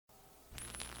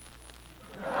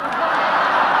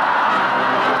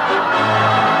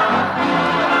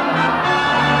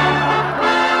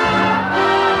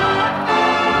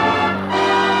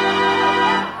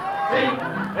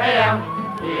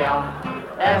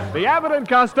The Abbott and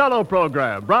Costello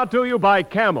program, brought to you by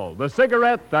Camel, the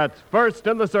cigarette that's first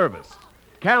in the service.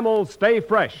 Camel stay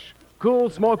fresh, cool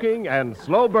smoking, and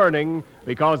slow burning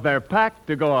because they're packed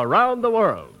to go around the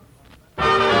world.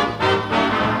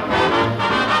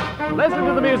 Listen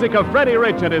to the music of Freddie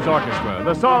Rich and his orchestra,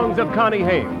 the songs of Connie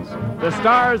Haynes, the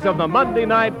stars of the Monday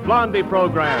night Blondie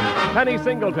program, Penny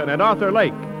Singleton and Arthur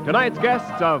Lake. Tonight's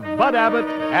guests of Bud Abbott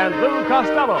and Lou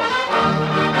Costello.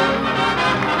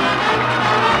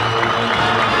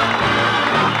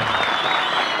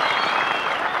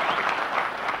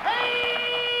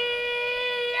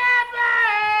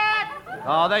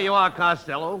 Oh, there you are,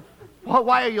 Costello. Well,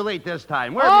 why are you late this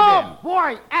time? Where have you been? Oh,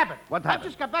 boy, Abbott. What happened? I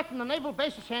just got back from the Naval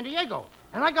Base of San Diego,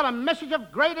 and I got a message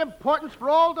of great importance for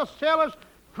all the sailors,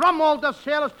 from all the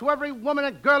sailors to every woman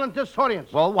and girl in this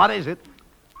audience. Well, what is it?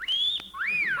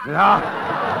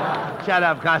 Oh, shut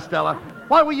up, Costello.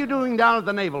 What were you doing down at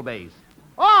the Naval Base?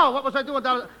 Oh, what was I doing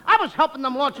down there? I was helping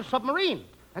them launch a submarine,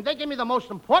 and they gave me the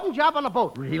most important job on the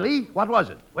boat. Really? What was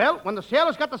it? Well, when the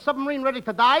sailors got the submarine ready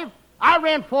to dive, I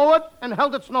ran forward and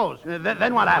held its nose.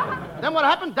 Then what happened? Then what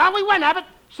happened? Down we went, Abbott,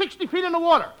 60 feet in the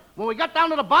water. When we got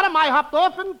down to the bottom, I hopped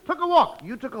off and took a walk.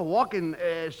 You took a walk in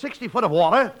 60 foot of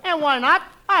water? And why not?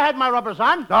 I had my rubbers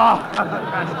on. Oh,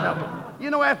 Costello.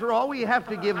 You know, after all, we have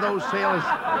to give those sailors...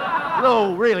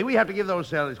 No, really, we have to give those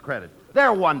sailors credit.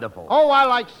 They're wonderful. Oh, I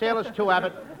like sailors too,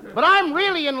 Abbott. But I'm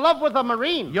really in love with a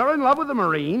Marine. You're in love with a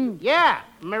Marine? Yeah,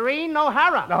 Marine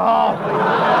O'Hara. Oh,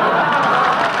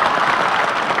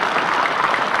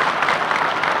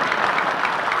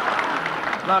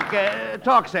 Look,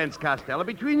 talk sense, Costello.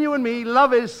 Between you and me,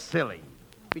 love is silly.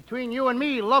 Between you and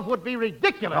me, love would be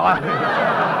ridiculous. Oh,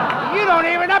 You don't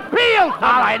even appeal to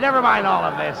all right, never mind all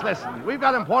of this. Listen, we've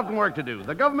got important work to do.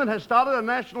 The government has started a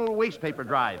national waste paper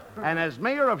drive. And as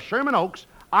mayor of Sherman Oaks,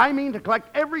 I mean to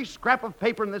collect every scrap of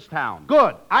paper in this town.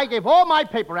 Good. I gave all my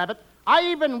paper, Abbott.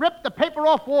 I even ripped the paper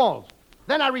off walls.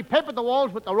 Then I repapered the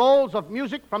walls with the rolls of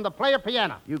music from the player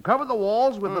piano. You covered the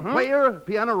walls with the player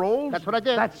piano rolls? That's what I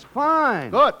did. That's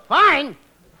fine. Good. Fine.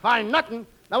 Fine nothing.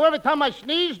 Now, every time I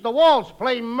sneeze, the walls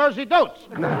play Mersey Dotes.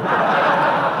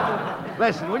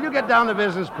 Listen, will you get down to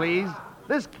business, please?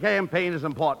 This campaign is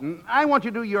important. I want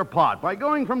you to do your part by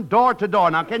going from door to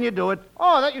door. Now, can you do it?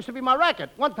 Oh, that used to be my racket.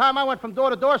 One time I went from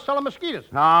door to door selling mosquitoes.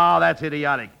 Oh, that's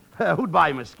idiotic. Who'd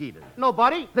buy mosquitoes?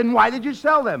 Nobody. Then why did you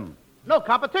sell them? No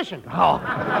competition. Oh.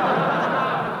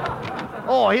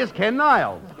 Oh, here's Ken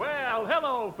Niles. Well,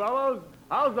 hello, fellows.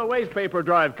 How's the waste paper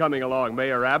drive coming along,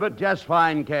 Mayor Abbott? Just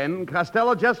fine, Ken.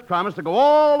 Costello just promised to go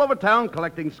all over town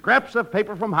collecting scraps of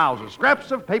paper from houses,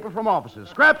 scraps of paper from offices,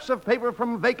 scraps of paper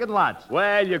from vacant lots.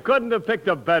 Well, you couldn't have picked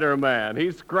a better man.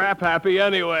 He's scrap happy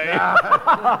anyway.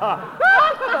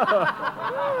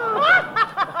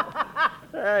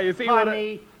 You see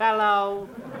Funny fellow.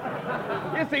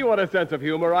 You see what a sense of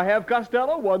humor I have,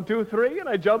 Costello? 1, 2, 3, and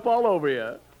I jump all over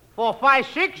you. 4, 5,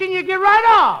 6, and you get right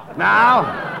off.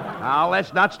 Now,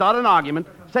 let's not start an argument.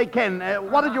 Say, Ken,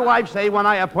 what did your wife say when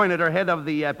I appointed her head of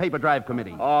the paper drive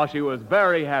committee? Oh, she was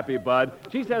very happy, Bud.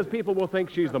 She says people will think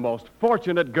she's the most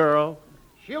fortunate girl.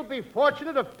 She'll be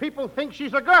fortunate if people think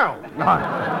she's a girl.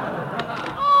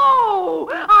 Oh,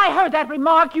 I heard that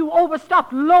remark, you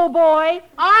overstuffed lowboy.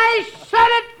 I said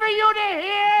it for you to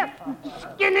hear,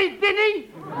 skinny dinny.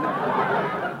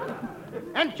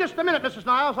 And just a minute, Mrs.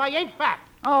 Niles, I ain't fat.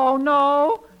 Oh,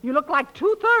 no. You look like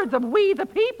 2/3 of We the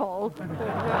People.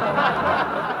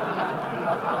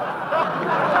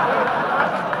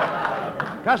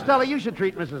 Costello, you should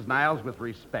treat Mrs. Niles with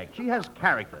respect. She has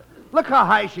character. Look how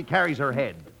high she carries her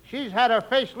head. She's had her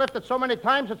face lifted so many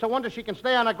times, it's a wonder she can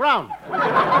stay on the ground.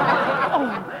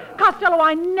 Oh, Costello,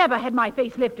 I never had my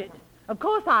face lifted. Of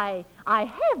course, I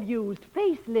have used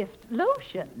facelift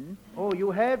lotion. Oh,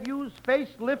 you have used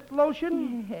facelift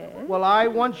lotion? Yes. Well, I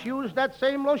once used that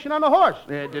same lotion on a horse.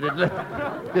 Did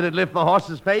it lift the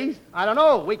horse's face? I don't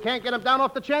know. We can't get him down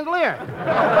off the chandelier.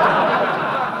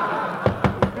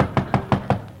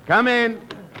 Come in.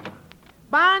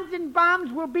 Bonds and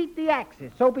bombs will beat the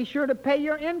Axis, so be sure to pay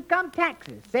your income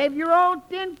taxes. Save your old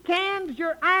tin cans,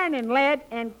 your iron and lead,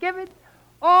 and give it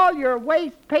all your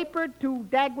waste paper to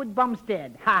Dagwood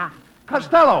Bumstead. Ha!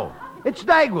 Costello, it's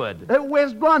Dagwood.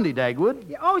 Where's Blondie,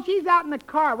 Dagwood? Oh, she's out in the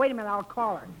car. Wait a minute, I'll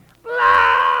call her. Blondie!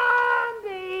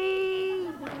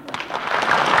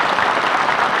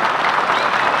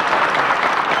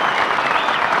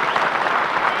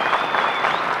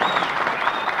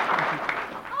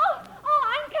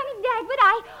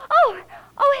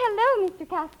 hello, Mr.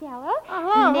 Costello.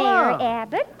 Mayor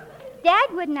Abbott.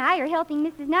 Dagwood and I are helping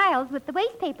Mrs. Niles with the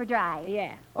waste paper drive.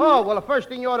 Yeah. Oh, well, the first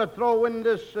thing you ought to throw in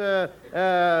this,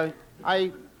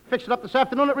 fixed it up this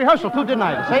afternoon at rehearsal, too, didn't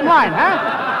I? The same line,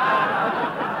 huh?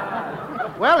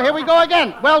 Well, here we go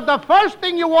again. Well, the first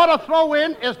thing you ought to throw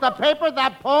in is the paper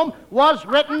that poem was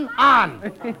written on.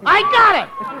 I got it!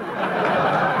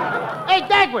 Hey,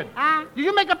 Dagwood, did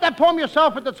you make up that poem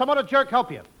yourself or did some other jerk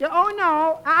help you? Oh,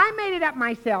 no, I made it up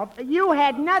myself. You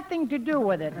had nothing to do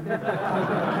with it.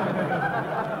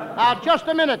 Just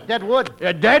a minute, Deadwood.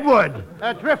 Deadwood.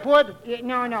 Driftwood.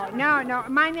 No.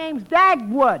 My name's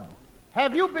Dagwood.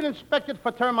 Have you been inspected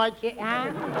for termites?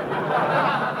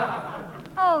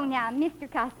 Oh, now, Mr.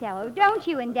 Costello, don't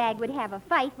you and Dagwood have a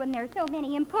fight when there's so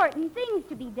many important things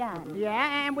to be done?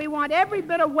 Yeah, and we want every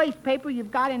bit of waste paper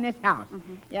you've got in this house.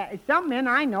 Mm-hmm. Yeah, some men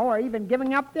I know are even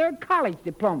giving up their college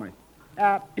diplomas.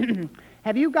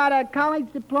 Have you got a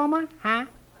college diploma? Huh?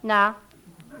 No.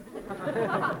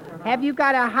 Have you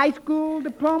got a high school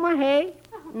diploma, hey?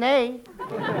 Nay.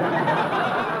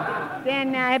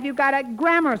 Then have you got a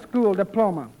grammar school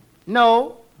diploma?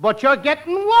 No, but you're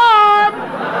getting warm.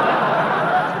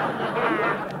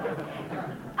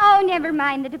 Oh, never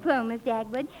mind the diplomas,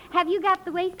 Dagwood. Have you got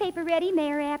the waste paper ready,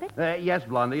 Mayor Abbott? Yes,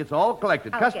 Blondie, it's all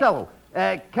collected. Okay. Costello,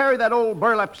 carry that old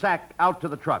burlap sack out to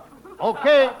the truck.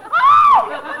 Okay.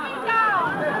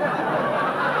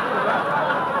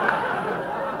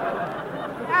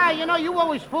 You know, you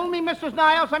always fool me, Mrs.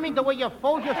 Niles. I mean, the way you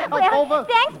fold yourself over.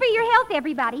 Thanks for your help,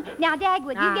 everybody. Now,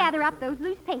 Dagwood, you gather up those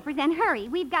loose papers and hurry.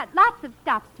 We've got lots of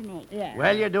stops to make. Yeah.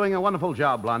 Well, you're doing a wonderful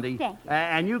job, Blondie. Thank you.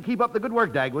 And you keep up the good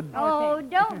work, Dagwood. Oh,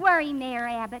 don't worry, Mayor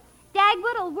Abbott.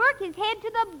 Dagwood will work his head to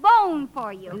the bone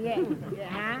for you.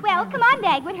 Yeah. Well, come on,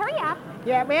 Dagwood, hurry up.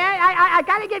 Yeah, well, I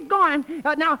got to get going.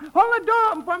 Now, hold the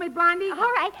door open for me, Blondie. All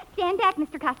right, stand back,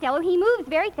 Mr. Costello. He moves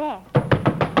very fast.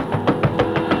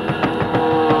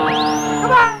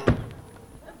 Come on.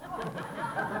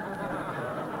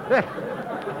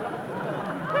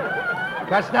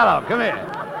 Costello, come here.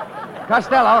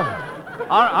 Costello,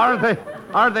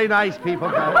 aren't they nice people?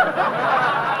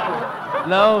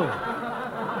 No.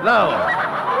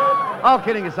 All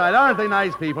kidding aside, aren't they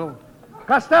nice people?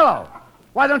 Costello,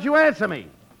 why don't you answer me?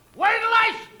 Wait till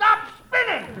I stop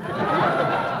spinning.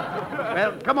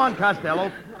 Well, come on,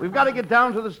 Costello. We've got to get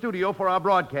down to the studio for our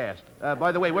broadcast.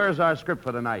 By the way, where's our script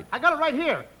for tonight? I got it right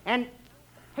here. And,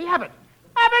 hey, Abbott.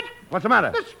 Abbott! What's the matter?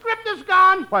 The script is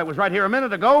gone. Why, it was right here a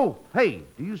minute ago. Hey,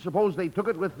 do you suppose they took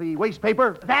it with the waste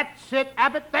paper? That's it,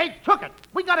 Abbott. They took it.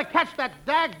 We got to catch that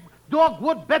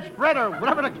dogwood bedspread or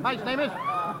whatever the guy's name is.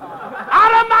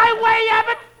 Out of my way,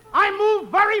 Abbott! I move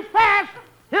very fast.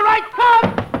 Here I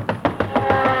come.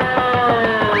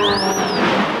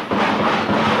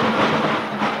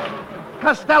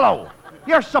 Costello,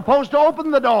 you're supposed to open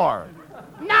the door.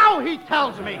 Now he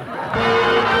tells me.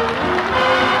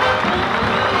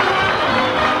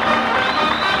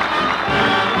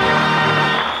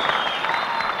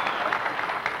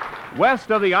 West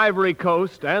of the Ivory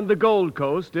Coast and the Gold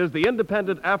Coast is the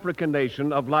independent African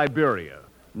nation of Liberia,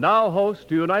 now host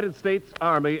to United States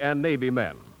Army and Navy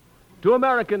men. To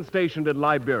Americans stationed in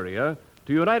Liberia,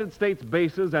 to United States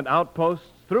bases and outposts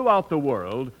throughout the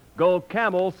world, go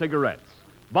Camel cigarettes.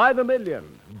 By the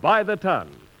million, by the ton.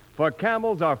 For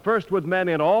Camels are first with men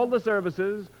in all the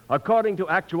services, according to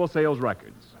actual sales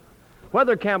records.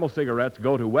 Whether Camel cigarettes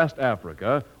go to West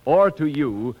Africa or to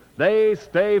you, they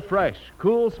stay fresh,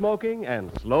 cool smoking,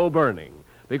 and slow burning,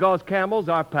 because Camels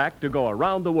are packed to go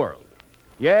around the world.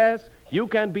 Yes, you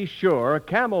can be sure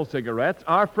Camel cigarettes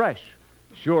are fresh.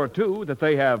 Sure, too, that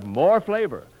they have more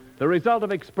flavor, the result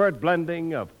of expert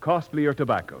blending of costlier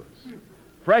tobaccos.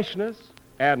 Freshness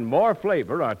and more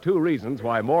flavor are two reasons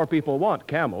why more people want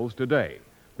Camels today,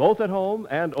 both at home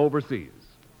and overseas.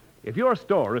 If your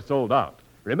store is sold out,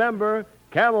 remember,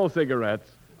 Camel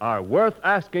cigarettes are worth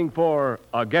asking for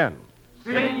again.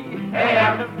 C-A-M-E-L-S.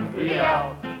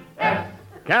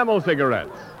 Camel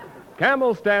cigarettes.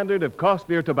 Camel's standard of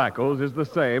costlier tobaccos is the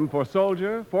same for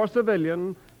soldier, for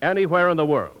civilian, anywhere in the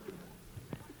world.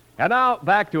 And now,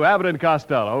 back to Abbott and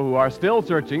Costello, who are still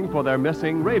searching for their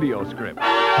missing radio script.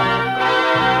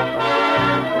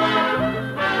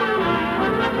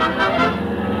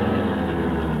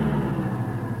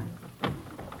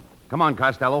 Come on,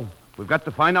 Costello. We've got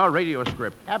to find our radio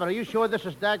script. Abbott, are you sure this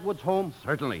is Dagwood's home?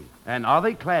 Certainly. And are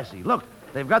they classy? Look,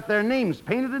 they've got their names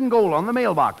painted in gold on the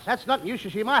mailbox. That's nothing. You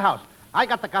should see my house. I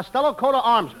got the Costello coat of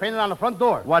arms painted on the front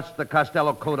door. What's the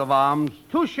Costello coat of arms?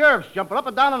 2 sheriffs jumping up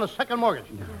and down on a second mortgage.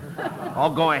 Oh,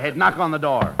 go ahead. Knock on the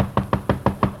door.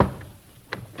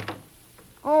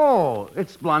 Oh,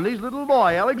 it's Blondie's little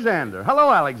boy, Alexander.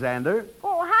 Hello, Alexander.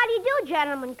 Oh, how do you do,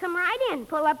 gentlemen? Come right in.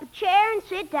 Pull up a chair and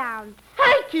sit down.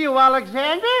 Thank you,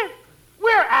 Alexander.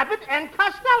 We're Abbott and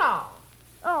Costello.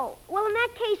 Oh, well, in that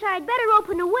case, I'd better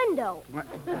open the window.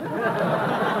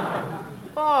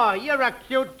 Oh, you're a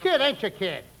cute kid, ain't you,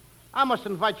 kid? I must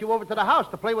invite you over to the house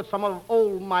to play with some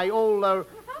of my old...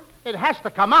 It has to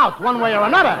come out one way or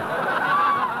another.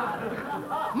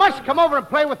 Must come over and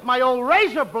play with my old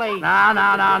razor blade.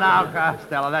 No,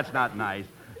 Costello, that's not nice.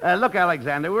 Look,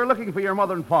 Alexander, we're looking for your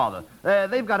mother and father.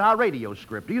 They've got our radio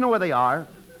script. Do you know where they are?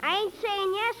 I ain't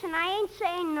saying yes, and I ain't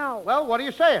saying no. Well, what are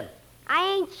you saying? I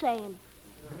ain't saying.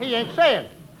 He ain't saying.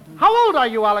 How old are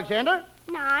you, Alexander?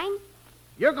 9.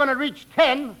 You're going to reach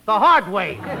 10 the hard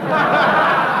way.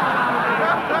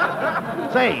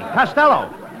 Say,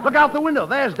 Costello, look out the window.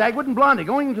 There's Dagwood and Blondie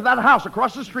going into that house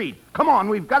across the street. Come on,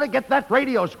 we've got to get that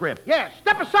radio script. Yeah,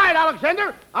 step aside,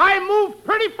 Alexander. I move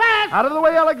pretty fast. Out of the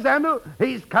way, Alexander.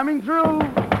 He's coming through.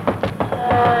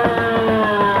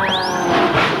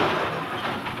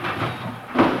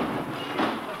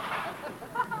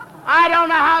 I don't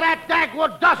know how that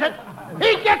Dagwood does it.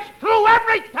 He gets through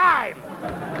every time.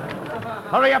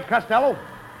 Hurry up, Costello.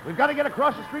 We've got to get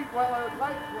across the street while our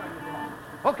lights work.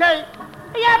 Okay.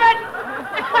 Yabbit!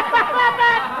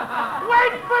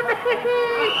 Wait for me!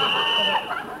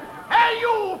 Hey,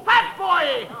 you, fat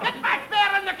boy! Get back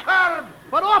there in the curb!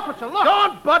 But, officer, look!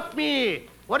 Don't butt me!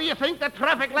 What do you think the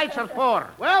traffic lights are for?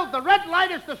 Well, the red light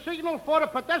is the signal for the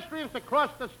pedestrians to cross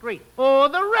the street. Oh,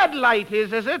 the red light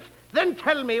is it? Then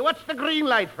tell me, what's the green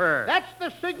light for? That's the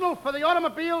signal for the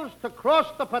automobiles to cross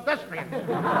the pedestrians.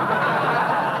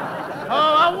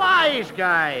 Oh, a wise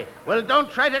guy. Well, don't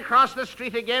try to cross the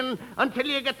street again until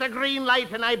you get the green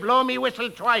light and I blow me whistle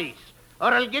twice, or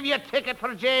I'll give you a ticket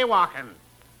for jaywalking.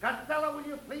 Costello, will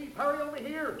you please hurry over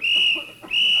here?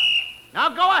 Now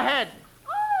go ahead.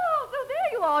 Oh, so there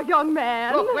you are, young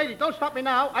man. Look, lady, don't stop me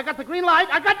now. I got the green light.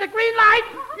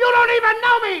 You don't even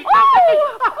know me.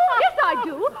 Oh, yes, I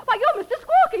do. Why, you're Mr.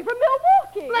 Squawky from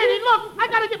Milwaukee. Lady, look, I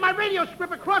got to get my radio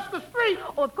script across the street.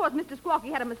 Oh, of course, Mr.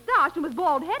 Squawky had a mustache and was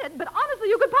bald-headed, but honestly,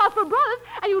 you could pass for brothers,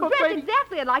 and you dressed lady.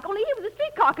 exactly alike, only he was a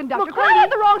streetcar conductor. Look, I lady.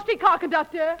 the wrong streetcar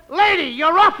conductor. Lady,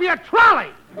 you're off your trolley.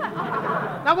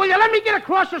 Now, will you let me get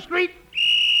across the street?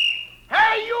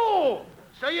 Hey, you!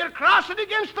 So you're crossing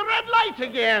against the red light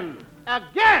again?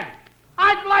 Again?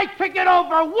 I'd like to get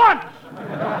over once.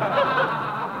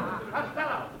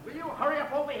 Costello, will you hurry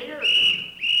up over here?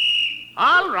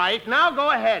 All right, now go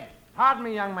ahead. Pardon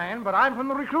me, young man, but I'm from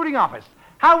the recruiting office.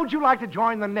 How would you like to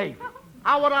join the Navy?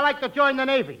 How would I like to join the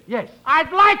Navy? Yes.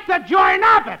 I'd like to join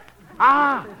Abbott.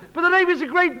 Ah, but the Navy's a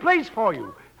great place for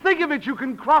you. Think of it, you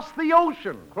can cross the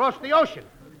ocean. Cross the ocean.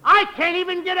 I can't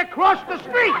even get across the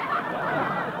street.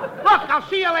 Look, I'll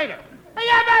see you later. Hey,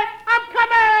 Abbott, I'm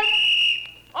coming.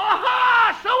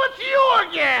 Aha, so it's you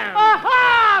again.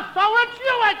 Aha, so it's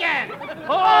you again.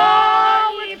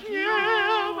 Oh, it's you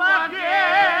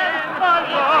again.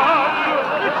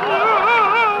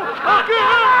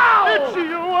 It's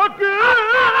you again.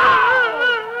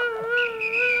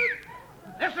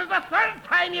 This is the third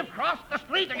time you've crossed the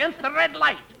street against the red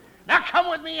light. Now come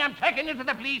with me. I'm taking you to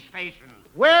the police station.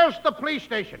 Where's the police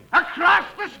station? Across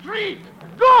the street.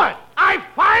 Good. I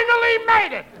finally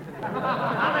made it.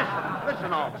 Now,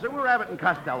 listen, officer. We're Abbott and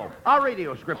Costello. Our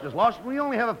radio script is lost, and we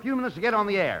only have a few minutes to get on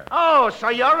the air. Oh, so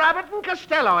you're Abbott and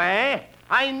Costello, eh?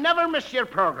 I never miss your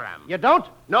program. You don't?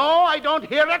 No, I don't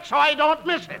hear it, so I don't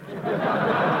miss it.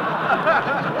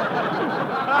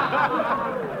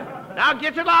 Now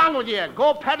get along with you.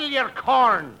 Go peddle your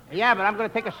corn. Yeah, but I'm going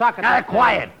to take a sock at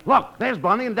Quiet. Look, there's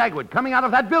Blondie and Dagwood coming out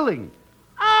of that building.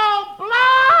 Oh, Blondie!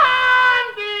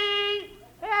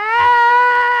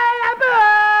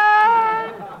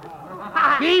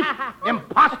 Thief!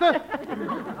 Imposter!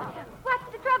 What's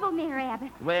the trouble, Mayor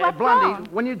Abbott? Well, What's Blondie, wrong?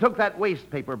 when you took that waste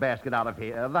paper basket out of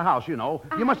here, the house, you know,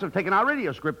 you must have taken our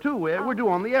radio script, too. We're due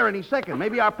on the air any second.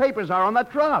 Maybe our papers are on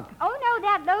that truck. Oh, no,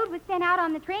 that load was sent out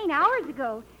on the train hours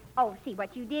ago. Oh, see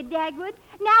what you did, Dagwood.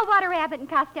 Now what are Abbott and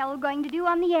Costello going to do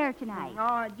on the air tonight?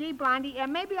 Oh, gee, Blondie,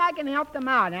 maybe I can help them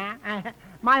out, huh?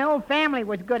 My whole family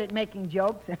was good at making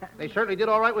jokes. They certainly did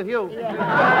all right with you.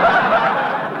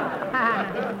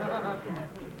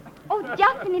 Oh,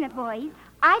 just a minute, boys.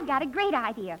 I've got a great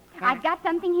idea. I've got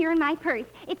something here in my purse.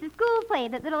 It's a school play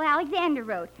that little Alexander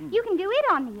wrote. You can do it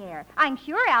on the air. I'm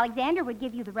sure Alexander would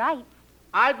give you the rights.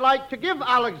 I'd like to give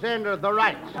Alexander the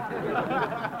rights.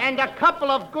 And a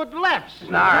couple of good lefts.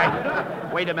 All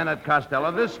right. Wait a minute,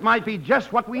 Costello. This might be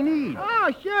just what we need. Oh,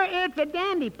 sure, it's a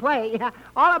dandy play.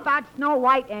 All about Snow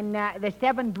White and the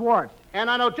Seven Dwarfs. And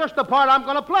I know just the part I'm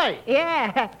going to play.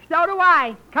 Yeah, so do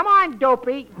I. Come on,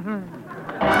 Dopey.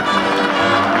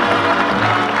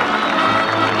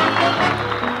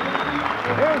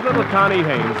 Here's little Connie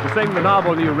Haynes to sing the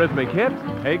novel new rhythmic hit,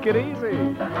 Take It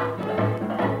Easy.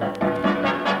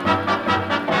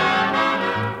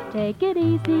 Take it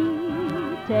easy,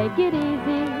 take it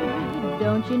easy.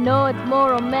 Don't you know it's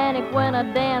more romantic when a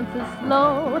dance is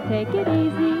slow? Take it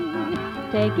easy,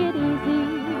 take it easy.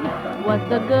 What's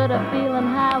the good of feeling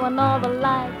high when all the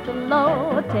lights are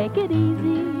low? Take it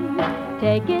easy,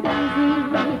 take it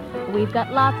easy. We've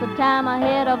got lots of time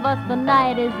ahead of us, the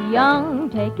night is young.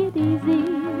 Take it easy,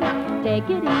 take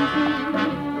it easy.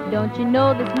 Don't you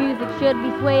know this music should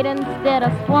be swayed instead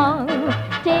of swung?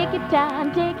 Take your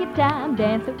time,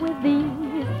 dance it with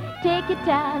ease. Take your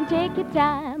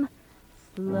time,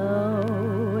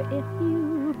 slow if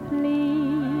you please.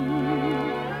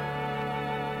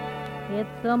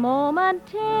 It's a moment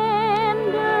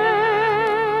tender,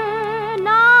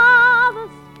 now the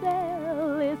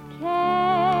spell is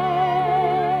cast.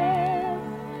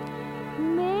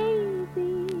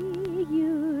 Maybe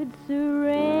you'd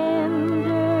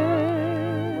surrender,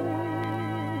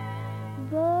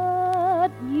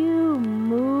 but you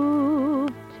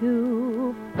move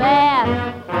too fast.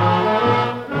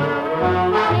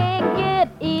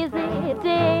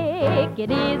 Take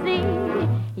it easy.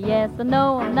 Yes, I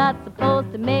know I'm not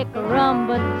supposed to make a run,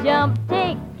 but jump.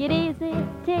 Take it easy,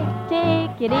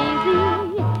 take it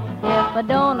easy. If I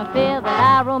don't, I fear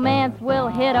that our romance will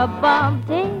hit a bump.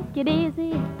 Take it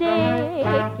easy,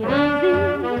 take it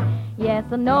easy. Yes,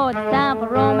 I know it's time for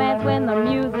romance when the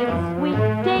music's sweet.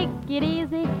 Take it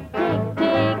easy, take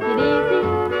it easy.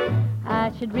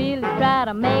 I should really try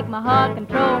to make my heart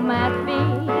control my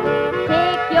speed.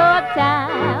 Take your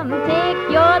time,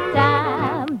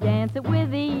 dance it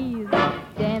with ease,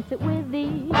 dance it with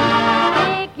ease.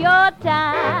 Take your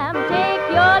time,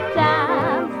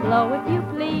 slow if you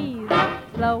please,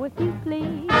 slow if you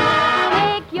please.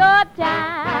 Take your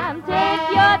time.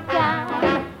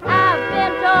 I've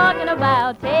been talking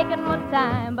about taking my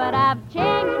time, but I've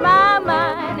changed my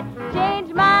mind,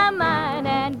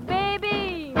 and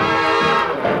baby,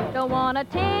 don't wanna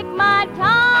take my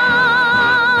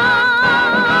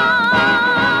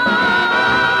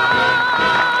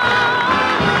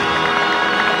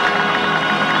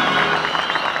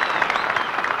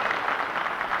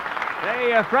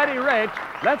Hey, Freddie Rich,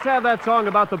 let's have that song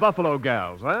about the Buffalo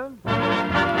Gals, huh?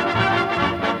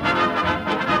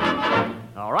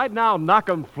 All right, now knock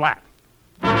 'em flat.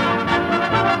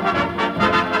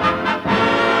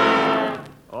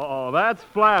 Oh, that's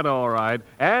flat, all right.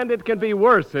 And it can be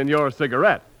worse in your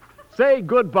cigarette. Say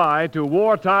goodbye to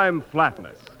wartime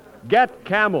flatness. Get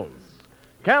Camels.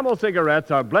 Camel cigarettes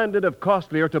are blended of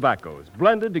costlier tobaccos,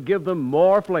 blended to give them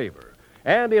more flavor.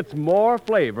 And it's more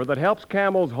flavor that helps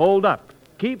Camels hold up,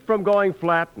 keep from going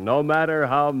flat no matter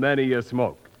how many you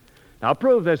smoke. Now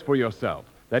prove this for yourself,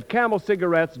 that Camel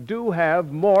cigarettes do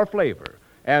have more flavor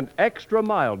and extra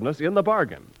mildness in the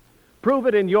bargain. Prove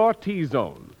it in your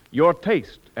T-zone, your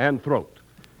taste and throat.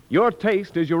 Your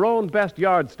taste is your own best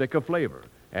yardstick of flavor,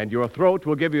 and your throat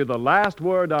will give you the last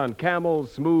word on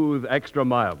Camel's smooth extra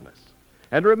mildness.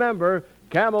 And remember,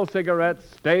 Camel cigarettes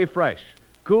stay fresh,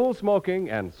 cool smoking,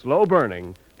 and slow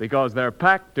burning because they're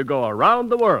packed to go around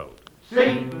the world.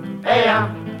 C-A-M-E-L-S.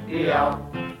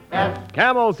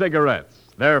 Camel cigarettes.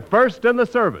 They're first in the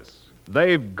service.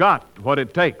 They've got what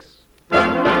it takes.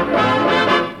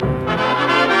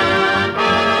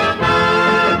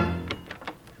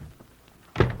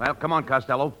 Well, come on,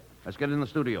 Costello. Let's get in the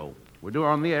studio. We're due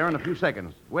on the air in a few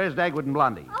seconds. Where's Dagwood and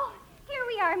Blondie? Oh, here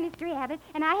we are, Mr. Abbott,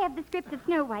 and I have the script of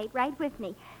Snow White right with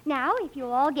me. Now, if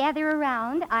you'll all gather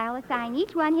around, I'll assign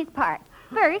each one his part.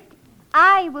 First,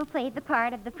 I will play the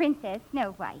part of the Princess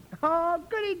Snow White. Oh,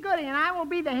 goody, goody, and I will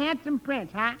be the handsome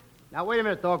prince, huh? Now, wait a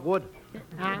minute, Dogwood.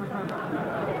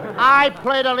 I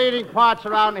play the leading parts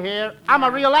around here. I'm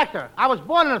a real actor. I was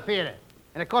born in the theater,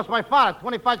 and it cost my father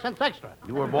 25 cents extra.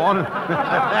 You were born in...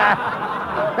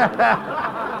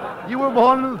 You were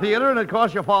born in the theater, and it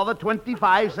cost your father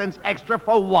 25 cents extra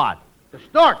for what? The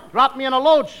stork dropped me in a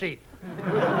load sheet.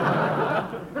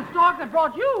 The stork that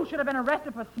brought you should have been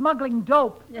arrested for smuggling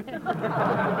dope. Hey,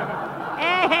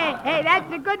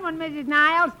 that's a good one, Mrs.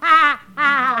 Niles. Ha,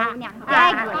 ha, Oh, now,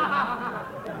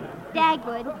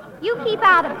 Dagwood, you keep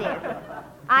out of this.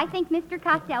 I think Mr.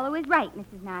 Costello is right,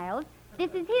 Mrs. Niles.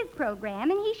 This is his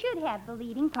program, and he should have the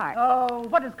leading part. Oh,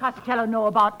 what does Costello know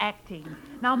about acting?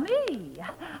 Now, me,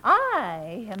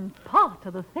 I am part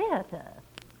of the theater.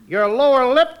 Your lower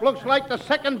lip looks like the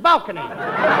second balcony.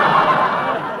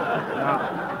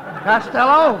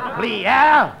 Costello, please.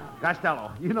 Yeah.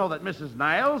 Costello, you know that Mrs.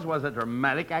 Niles was a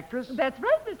dramatic actress? That's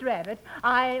right, Mr. Abbott.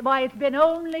 Why, it's been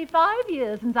only 5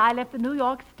 years since I left the New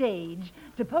York stage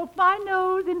to poke my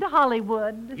nose into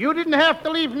Hollywood. You didn't have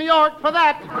to leave New York for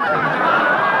that.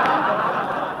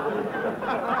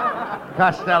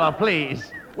 Costello,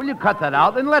 please. Will you cut that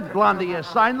out and let Blondie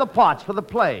sign the parts for the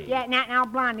play? Yeah, now,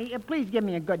 Blondie, please give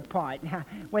me a good part.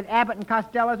 With Abbott and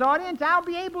Costello's audience, I'll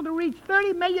be able to reach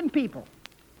 30 million people.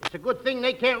 It's a good thing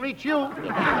they can't reach you.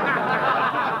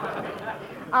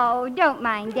 Oh, don't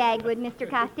mind Dagwood, Mr.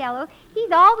 Costello.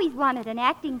 He's always wanted an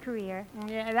acting career.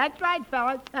 Yeah, that's right,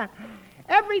 fellas.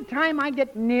 Every time I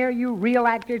get near you real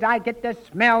actors, I get the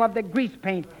smell of the grease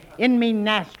paint in me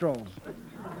nostrils.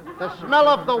 The smell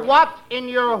of the what in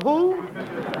your who?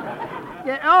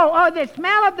 Yeah, the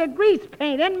smell of the grease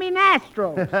paint in me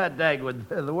nostrils. Dagwood,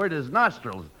 the word is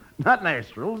nostrils, not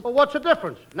nostrils. Well, what's the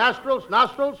difference?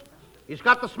 Nostrils? He's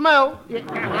got the smell.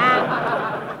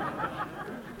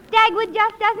 Dagwood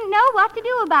just doesn't know what to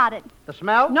do about it. The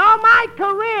smell? No, my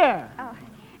career.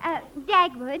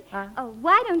 Dagwood,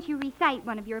 why don't you recite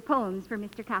one of your poems for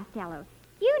Mr. Costello?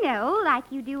 You know, like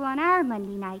you do on our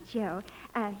Monday night show.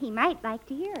 He might like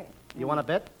to hear it. You want a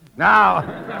bit? Now,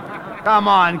 come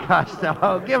on,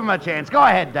 Costello. Give him a chance. Go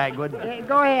ahead, Dagwood.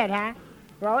 Go ahead, huh?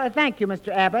 Well, thank you, Mr.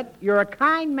 Abbott. You're a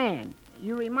kind man.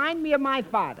 You remind me of my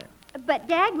father. But,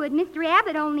 Dagwood, Mr.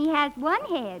 Abbott only has one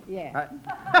head. Yeah.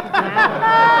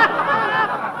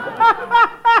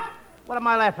 What am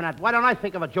I laughing at? Why don't I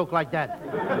think of a joke like that?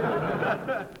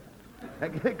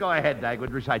 Go ahead,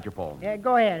 Dagwood. Recite your poem. Yeah,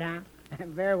 go ahead, huh?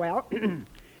 Very well.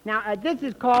 Now, this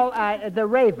is called The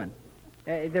Raven.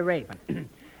 The Raven.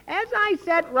 As I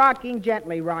sat rocking,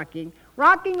 gently rocking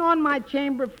on my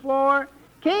chamber floor,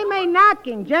 came a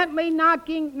knocking, gently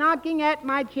knocking at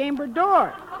my chamber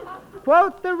door.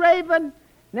 Quoth the raven,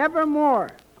 nevermore.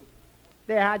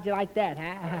 There, how'd you like that,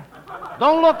 huh?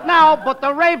 Don't look now, but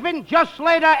the raven just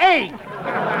laid an egg.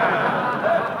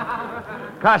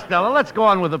 Costello, let's go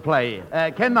on with the play.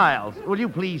 Ken Niles, will you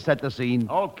please set the scene?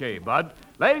 Okay, Bud.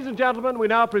 Ladies and gentlemen, we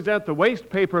now present the Waste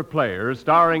Paper Players,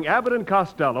 starring Abbott and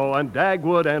Costello and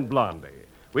Dagwood and Blondie.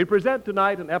 We present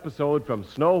tonight an episode from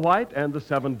Snow White and the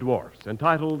Seven Dwarfs,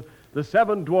 entitled The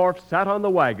Seven Dwarfs Sat on the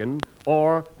Wagon,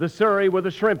 or The Surrey with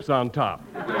the Shrimps on Top.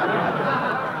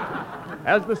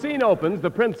 As the scene opens, the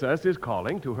princess is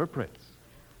calling to her prince.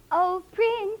 Oh,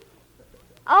 Prince.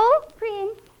 Oh,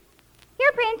 Prince.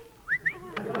 Here, Prince.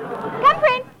 Come,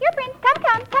 Prince. Here, Prince.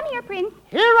 Come here, Prince.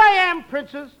 Here I am,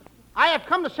 princess. I have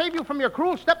come to save you from your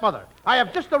cruel stepmother. I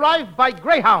have just arrived by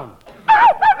Greyhound.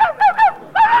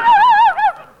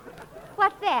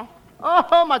 What's that?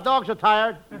 Oh, my dogs are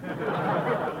tired.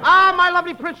 Ah, my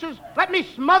lovely princess, let me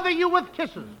smother you with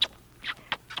kisses.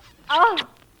 Oh,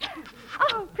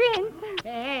 Prince.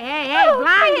 Hey,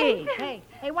 Blondie. Prince.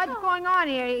 Hey, what's going on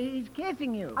here? He's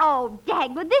kissing you. Oh,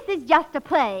 Dagwood, this is just a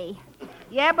play.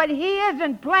 Yeah, but he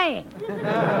isn't playing.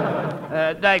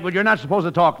 Dagwood, you're not supposed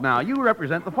to talk now. You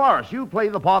represent the forest. You play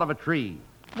the part of a tree.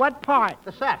 What part?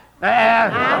 The sap. Hey,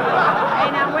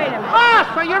 now, wait a minute.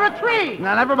 Ah, so you're a tree.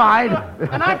 Now, never mind.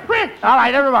 And I'm Prince. All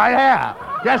right, never mind. Here.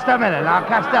 Just a minute. Now,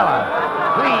 Costello,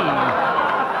 please.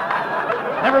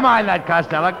 Never mind that,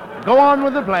 Costello. Go on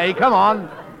with the play. Come on.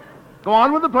 Go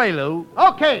on with the play, Lou.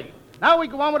 Okay, now we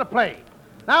go on with the play.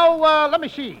 Now, let me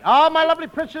see. Ah, my lovely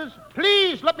princess,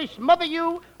 please let me smother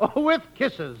you with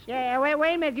kisses. Yeah, wait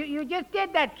a minute. You just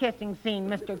did that kissing scene,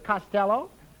 Mr. Costello.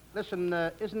 Listen,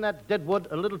 isn't that deadwood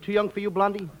a little too young for you,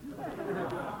 Blondie?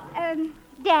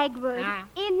 Dagwood,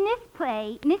 in this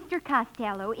play, Mr.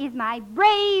 Costello is my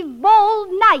brave, bold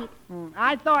knight.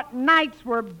 I thought knights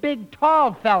were big,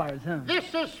 tall fellers. Huh?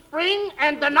 This is spring,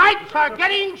 and the nights are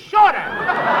getting shorter.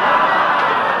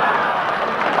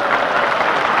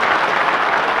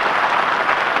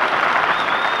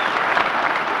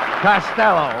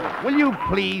 Costello, will you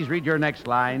please read your next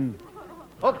line?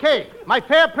 Okay, my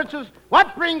fair princess,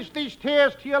 what brings these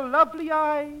tears to your lovely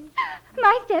eyes?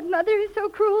 My stepmother is so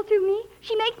cruel to me.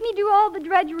 She makes me do all the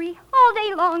drudgery. All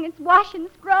day long it's wash and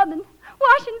scrub. And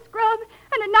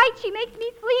at night she makes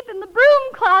me sleep in the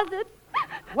broom closet.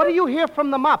 What do you hear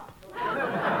from the mop?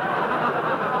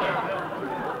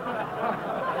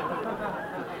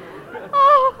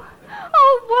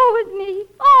 Oh, woe is me.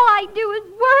 All I do is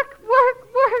work.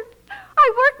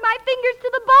 I work my fingers to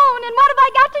the bone, and what have I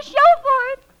got to show for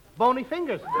it? Bony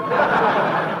fingers.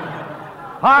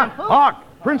 Hark!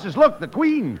 Princess, look, the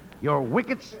queen. Your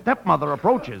wicked stepmother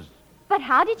approaches. But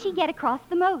how did she get across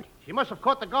the moat? She must have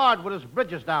caught the guard with his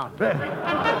bridges down.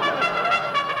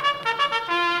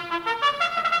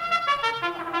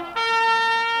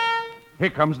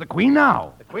 Here comes the queen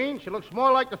now. The queen, she looks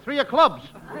more like the three of clubs.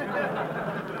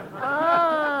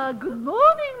 Good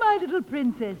morning, my little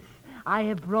princess. I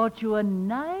have brought you a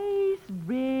nice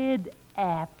red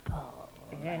apple.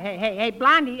 Hey,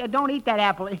 Blondie, don't eat that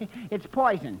apple. It's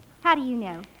poison. How do you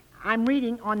know? I'm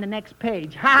reading on the next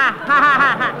page. Ha, ha,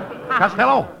 ha, ha, ha.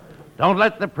 Costello, Don't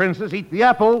let the princess eat the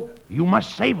apple. You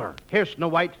must save her. Here, Snow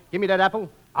White, give me that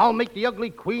apple. I'll make the ugly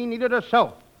queen eat it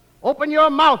herself. Open your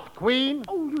mouth, queen.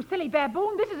 Oh, you silly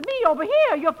baboon. This is me over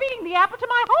here. You're feeding the apple to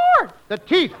my horse. The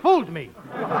teeth fooled me.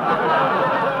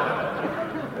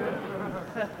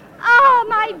 Ah,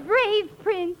 my brave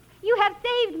prince. You have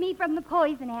saved me from the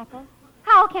poison apple.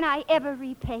 How can I ever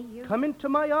repay you? Come into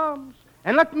my arms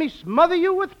and let me smother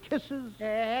you with kisses.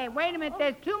 Hey, wait a minute.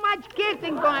 There's too much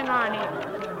kissing going on here.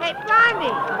 Hey,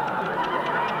 Blondie.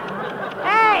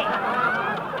 Hey.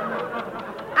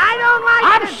 I don't like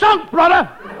I'm sunk, brother.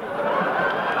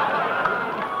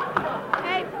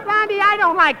 Hey, Blondie, I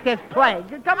don't like this play.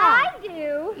 Come on. I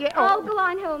do. Yeah, oh. I'll go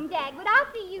on home, Dagwood.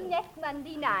 I'll see you next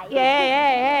Monday night.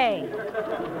 Hey.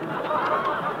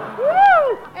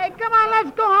 Woo! Hey, come on, let's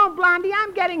go home, Blondie.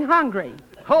 I'm getting hungry.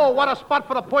 Oh, what a spot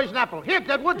for the poison apple. Here,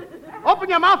 Deadwood. Open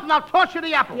your mouth and I'll toss you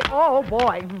the apple. Yeah, oh,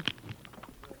 boy.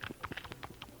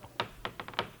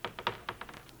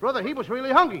 Brother, he was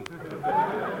really hungry.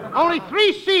 Only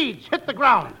 3 seeds hit the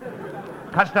ground.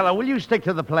 Costello, will you stick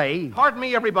to the play? Pardon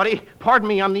me, everybody. Pardon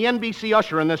me, I'm the NBC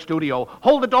usher in this studio.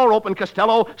 Hold the door open,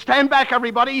 Costello. Stand back,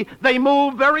 everybody. They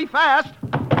move very fast.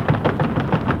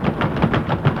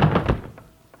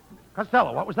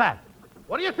 Costello, what was that?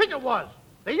 What do you think it was?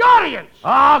 The audience!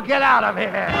 Oh, get out of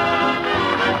here!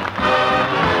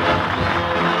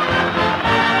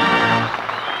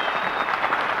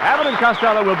 Abbott and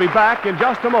Costello will be back in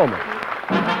just a moment.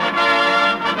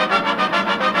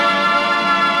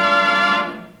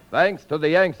 Thanks to the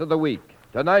Yanks of the Week.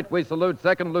 Tonight we salute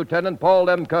Second Lieutenant Paul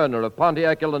M. Kerner of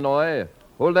Pontiac, Illinois,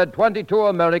 who led 22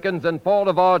 Americans in 4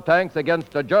 of our tanks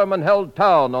against a German-held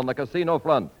town on the casino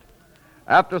front.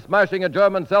 After smashing a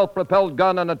German self-propelled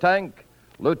gun and a tank,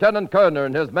 Lieutenant Kerner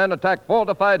and his men attacked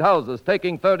fortified houses,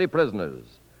 taking 30 prisoners.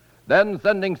 Then,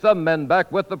 sending some men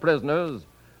back with the prisoners,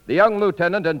 the young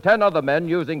lieutenant and 10 other men,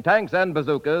 using tanks and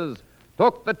bazookas,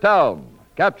 took the town,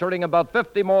 capturing about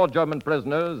 50 more German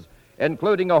prisoners,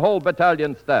 including a whole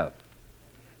battalion staff.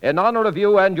 In honor of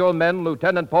you and your men,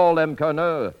 Lieutenant Paul M.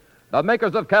 Kerner, the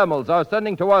makers of Camels are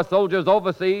sending to our soldiers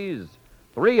overseas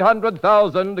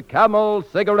 300,000 Camel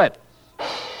cigarettes.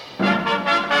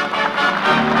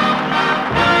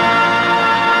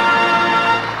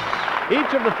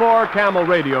 Each of the 4 Camel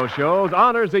radio shows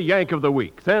honors a Yank of the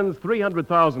Week, sends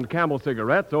 300,000 Camel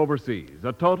cigarettes overseas,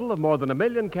 a total of more than 1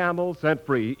 million Camels sent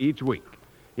free each week.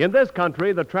 In this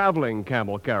country, the traveling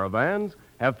Camel caravans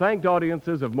have thanked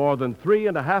audiences of more than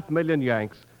 3.5 million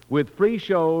Yanks with free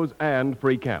shows and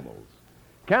free Camels.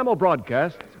 Camel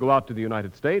broadcasts go out to the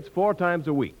United States 4 times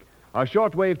a week, a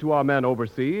shortwave to our men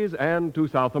overseas and to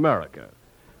South America.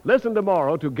 Listen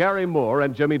tomorrow to Gary Moore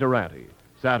and Jimmy Durante.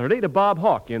 Saturday to Bob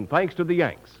Hawke in Thanks to the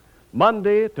Yanks.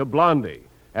 Monday to Blondie.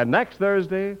 And next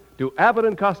Thursday to Abbott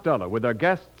and Costello with their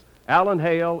guests Alan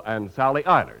Hale and Sally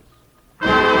Eilers.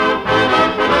 And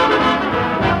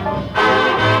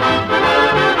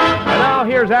now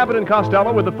here's Abbott and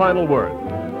Costello with the final word.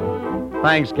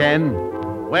 Thanks, Ken.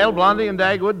 Well, Blondie and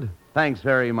Dagwood, thanks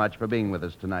very much for being with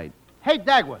us tonight. Hey,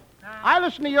 Dagwood, I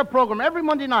listen to your program every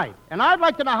Monday night, and I'd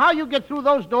like to know how you get through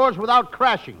those doors without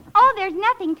crashing. Oh, there's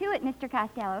nothing to it, Mr.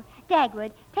 Costello.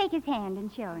 Dagwood, take his hand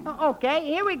and show him. Okay,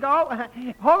 here we go.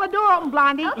 Hold the door open,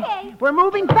 Blondie. Okay. We're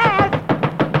moving fast.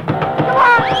 Come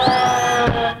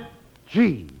on.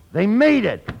 Gee, they made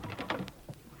it.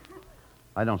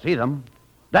 I don't see them.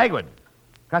 Dagwood,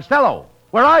 Costello,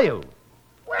 where are you?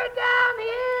 We're down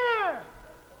here.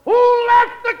 Who let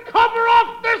the cover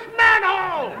off this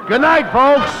manhole? Good night,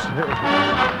 folks. Be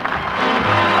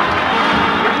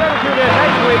sure to tune in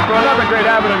next week for another great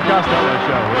Abbott and Costello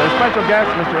show with our special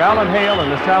guests, Mr. Alan Hale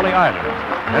and the Sally Eilers.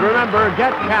 And remember,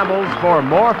 get Camels for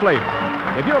more flavor.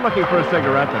 If you're looking for a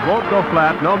cigarette that won't go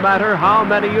flat no matter how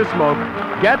many you smoke,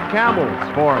 get Camels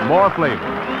for more flavor.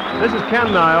 This is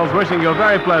Ken Niles wishing you a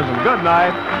very pleasant good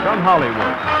night from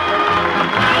Hollywood.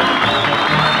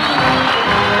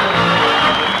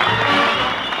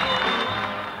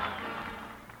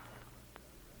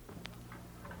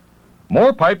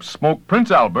 More pipes smoke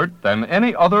Prince Albert than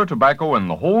any other tobacco in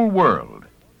the whole world.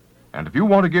 And if you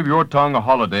want to give your tongue a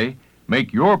holiday,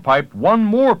 make your pipe one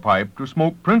more pipe to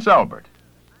smoke Prince Albert.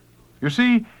 You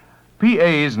see,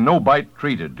 PA's no-bite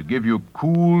treated to give you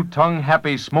cool,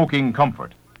 tongue-happy smoking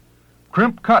comfort.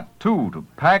 Crimp cut, too, to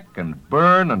pack and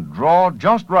burn and draw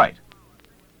just right.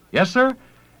 Yes, sir,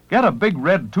 get a big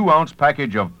red 2-ounce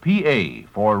package of PA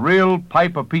for real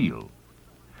pipe appeal.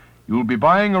 You'll be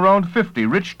buying around 50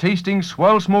 rich-tasting,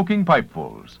 swell-smoking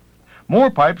pipefuls. More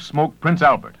pipes smoke Prince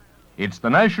Albert. It's the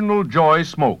National Joy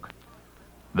Smoke.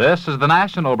 This is the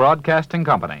National Broadcasting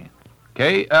Company.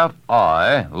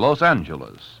 KFI, Los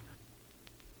Angeles.